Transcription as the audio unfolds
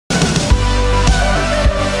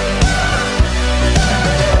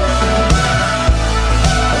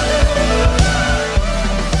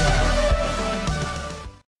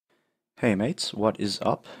Hey mates, what is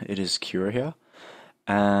up? It is Kewra here,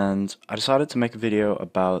 and I decided to make a video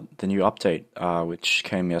about the new update, which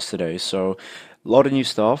came yesterday. So, a lot of new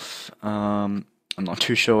stuff. I'm not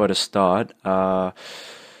too sure where to start. I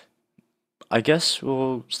guess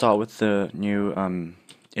we'll start with the new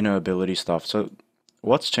inner ability stuff. So,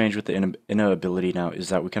 what's changed with the inner ability now is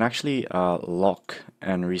that we can actually lock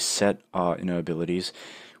and reset our inner abilities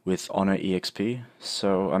with Honor EXP.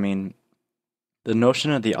 So, I mean, the notion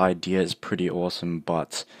of the idea is pretty awesome,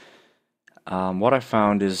 but what I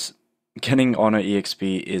found is getting Honor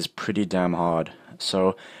EXP is pretty damn hard.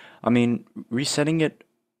 So, I mean, resetting it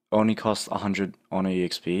only costs 100 Honor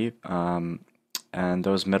EXP, and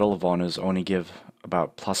those Medal of Honors only give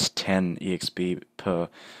about plus 10 EXP per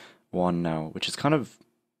one now, which is kind of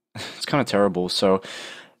it's kind of terrible. So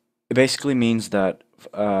it basically means that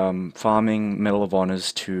farming Medal of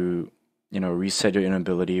Honors to reset your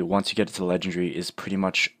inability once you get to legendary is pretty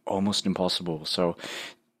much almost impossible. So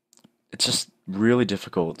it's just really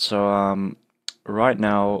difficult. So right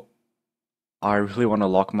now I really want to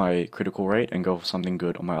lock my critical rate and go for something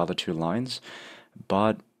good on my other two lines,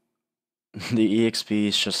 but the EXP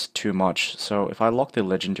is just too much. So if I lock the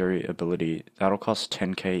legendary ability, that'll cost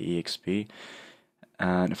 10k EXP.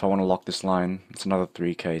 And if I want to lock this line, it's another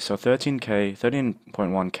 3k. So 13k,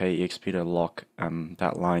 13.1k EXP to lock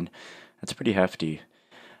that line. That's pretty hefty.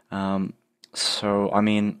 Um, so I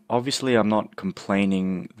mean, obviously I'm not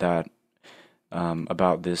complaining that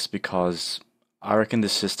about this because I reckon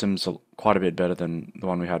this system's quite a bit better than the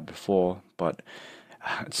one we had before, but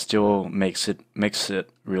it still makes it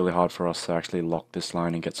really hard for us to actually lock this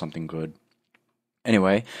line and get something good.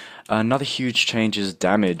 Anyway, another huge change is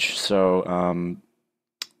damage. So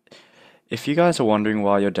if you guys are wondering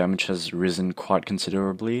why your damage has risen quite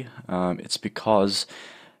considerably, it's because,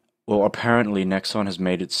 well, apparently Nexon has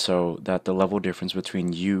made it so that the level difference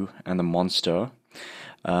between you and the monster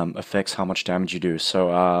affects how much damage you do.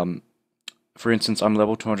 So, for instance, I'm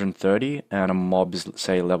level 230 and a mob is,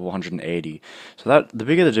 say, level 180. So that the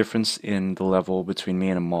bigger the difference in the level between me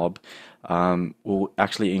and a mob, will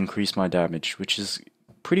actually increase my damage, which is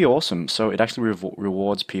pretty awesome. So it actually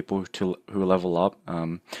rewards people who level up,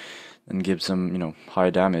 and gives them,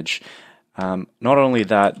 higher damage. Not only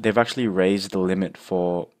that, they've actually raised the limit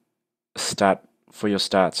stat for your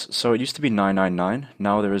stats. So it used to be 999.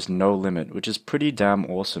 Now there is no limit, which is pretty damn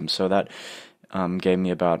awesome. So that gave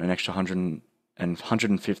me about an extra 100 and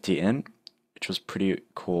 150 in, which was pretty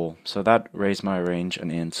cool. So that raised my range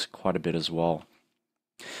and int quite a bit as well.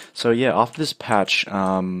 So yeah, after this patch,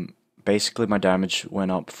 basically my damage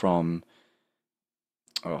went up from,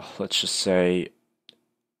 oh, let's just say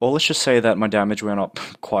that my damage went up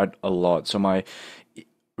quite a lot. So my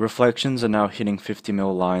reflections are now hitting 50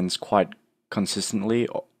 mil lines quite consistently,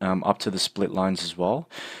 up to the split lines as well,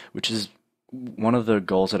 which is one of the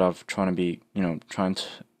goals that I've trying to be, trying to,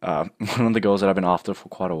 one of the goals that I've been after for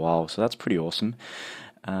quite a while. So that's pretty awesome.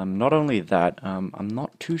 Not only that, I'm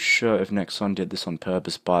not too sure if Nexon did this on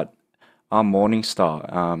purpose, but our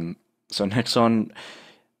Morningstar, so Nexon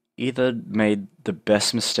either made the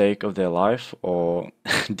best mistake of their life or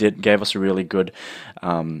gave us a really good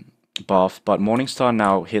buff. But Morningstar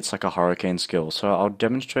now hits like a hurricane skill. So I'll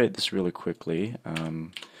demonstrate this really quickly.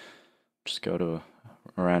 Just go to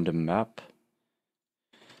a random map.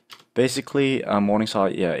 Basically,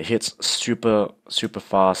 Morningstar, yeah, it hits super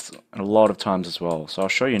fast and a lot of times as well. So I'll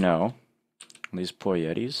show you now. These poor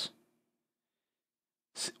Yetis.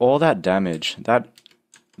 All that damage,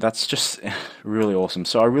 that's just really awesome.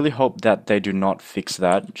 So I really hope that they do not fix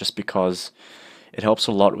that, just because it helps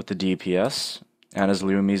a lot with the DPS, and as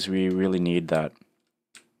Loomies, we really need that.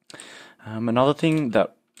 Another thing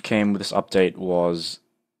that came with this update was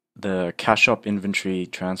the cash up inventory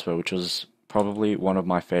transfer, which was probably one of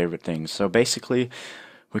my favorite things. So basically,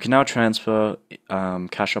 we can now transfer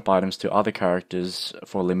cash up items to other characters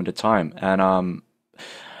for a limited time, and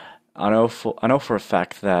I know for a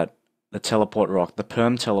fact that the teleport rock, the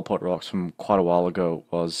perm teleport rocks from quite a while ago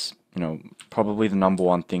was, probably the number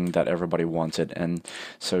one thing that everybody wanted. And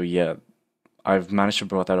so, yeah, I've managed to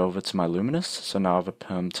brought that over to my Luminous. So now I have a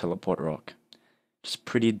perm teleport rock. Just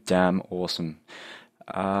pretty damn awesome.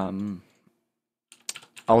 I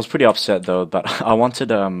was pretty upset though, but I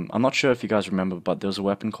wanted, I'm not sure if you guys remember, but there was a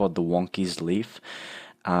weapon called the Wonky's Leaf.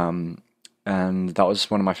 And that was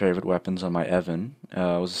one of my favorite weapons on my Evan.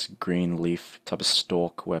 It was a green leaf type of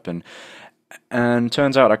stalk weapon. And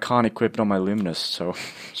turns out I can't equip it on my Luminous, so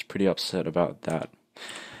I was pretty upset about that.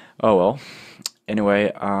 Oh well.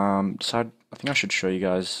 Anyway, I think I should show you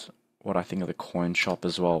guys what I think of the coin shop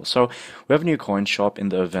as well. So we have a new coin shop in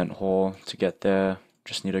the event hall. To get there,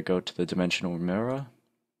 just need to go to the dimensional mirror.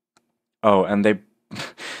 Oh, and they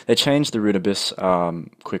they changed the Root Abyss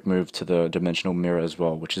quick move to the Dimensional Mirror as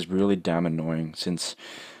well, which is really damn annoying since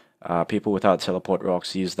people without teleport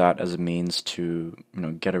rocks use that as a means to,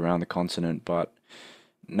 get around the continent, but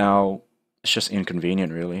now it's just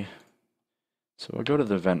inconvenient, really. So I'll go to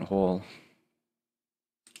the event hall.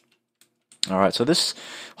 Alright, so this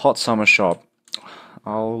hot summer shop,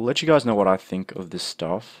 I'll let you guys know what I think of this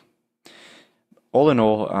stuff. All in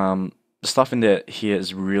all, the stuff in there here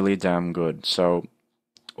is really damn good. So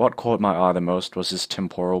what caught my eye the most was this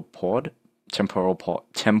temporal pod. Temporal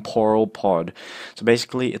pod. So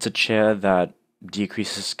basically, it's a chair that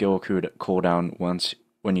decreases skill cooldown once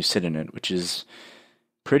when you sit in it, which is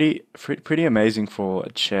pretty amazing for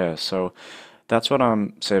a chair. So that's what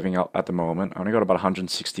I'm saving up at the moment. I only got about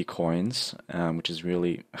 160 coins, which is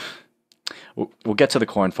really. We'll get to the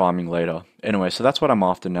coin farming later. Anyway, so that's what I'm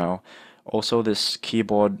after now. Also, this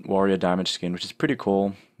keyboard warrior damage skin, which is pretty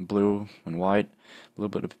cool, blue and white, a little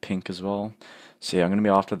bit of pink as well. So yeah, I'm gonna be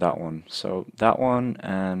after that one. So that one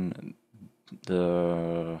and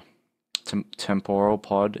the temporal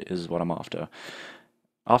pod is what I'm after.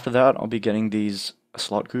 After that, I'll be getting these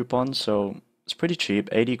slot coupons. So it's pretty cheap,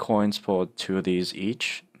 80 coins for two of these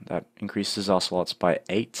each. That increases our slots by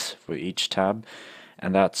 8 for each tab,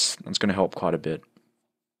 and that's gonna help quite a bit.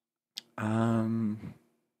 Um,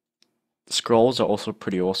 Scrolls are also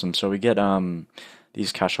pretty awesome. So we get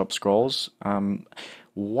these cash up scrolls.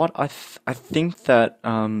 What I think that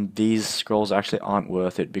these scrolls actually aren't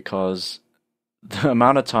worth it because the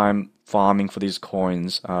amount of time farming for these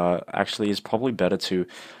coins actually is probably better to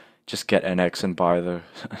just get NX and buy the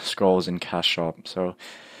scrolls in cash shop. So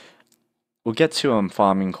we'll get to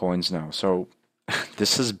farming coins now. So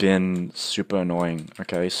this has been super annoying.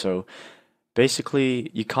 Okay, so basically,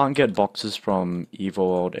 you can't get boxes from Evo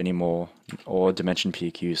World anymore or Dimension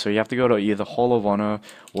PQ, so you have to go to either Hall of Honor,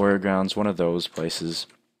 Warrior Grounds, one of those places.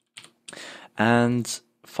 And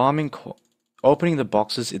opening the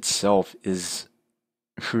boxes itself is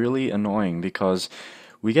really annoying because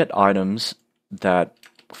we get items that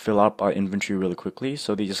fill up our inventory really quickly.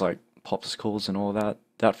 So these like popsicles and all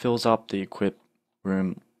that fills up the equip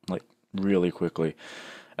room like really quickly.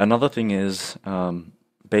 Another thing is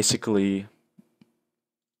basically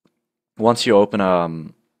once you open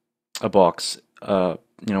a box, one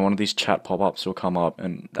of these chat pop-ups will come up,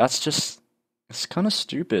 and it's kind of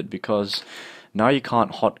stupid because now you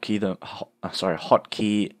can't hotkey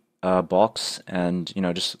box and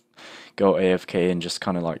just go AFK and just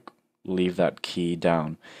kind of like leave that key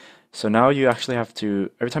down. So now you actually have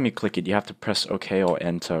to every time you click it, you have to press OK or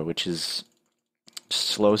Enter, which is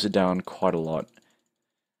slows it down quite a lot.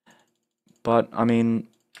 But I mean,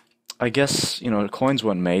 I guess, coins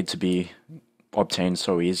weren't made to be obtained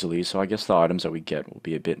so easily, so I guess the items that we get will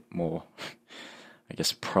be a bit more, I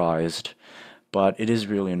guess, prized. But it is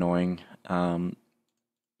really annoying. And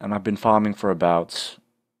I've been farming for about,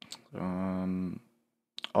 let me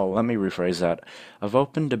rephrase that. I've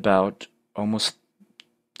opened about almost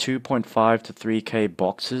 2.5 to 3k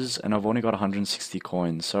boxes, and I've only got 160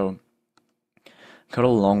 coins, so got a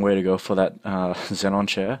long way to go for that Xenon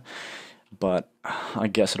chair, but I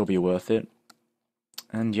guess it'll be worth it.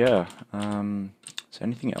 And yeah, is there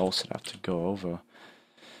anything else that I have to go over?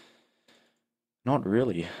 Not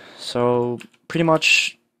really. So pretty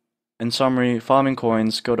much, in summary, farming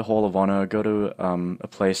coins, go to Hall of Honor, go to a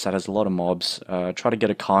place that has a lot of mobs, try to get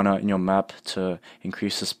a Kana in your map to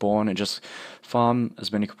increase the spawn, and just farm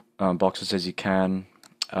as many boxes as you can.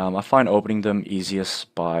 I find opening them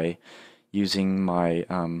easiest by using my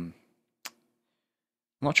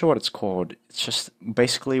I'm not sure what it's called. It's just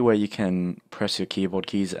basically where you can press your keyboard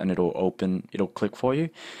keys and it'll click for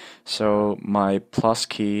you. So my plus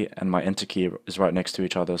key and my enter key is right next to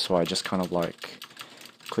each other, so I just kind of like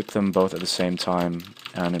click them both at the same time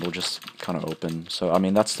and it'll just kind of open. So I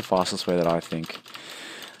mean that's the fastest way that I think.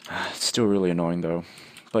 It's still really annoying though.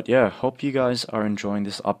 But yeah, hope you guys are enjoying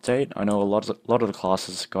this update. I know a lot of the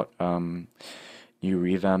classes got new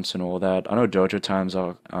revamps and all that. I know dojo times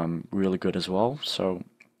are really good as well. So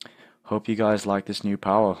hope you guys like this new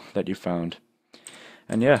power that you found.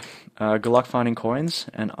 And yeah, good luck finding coins,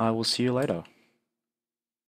 and I will see you later.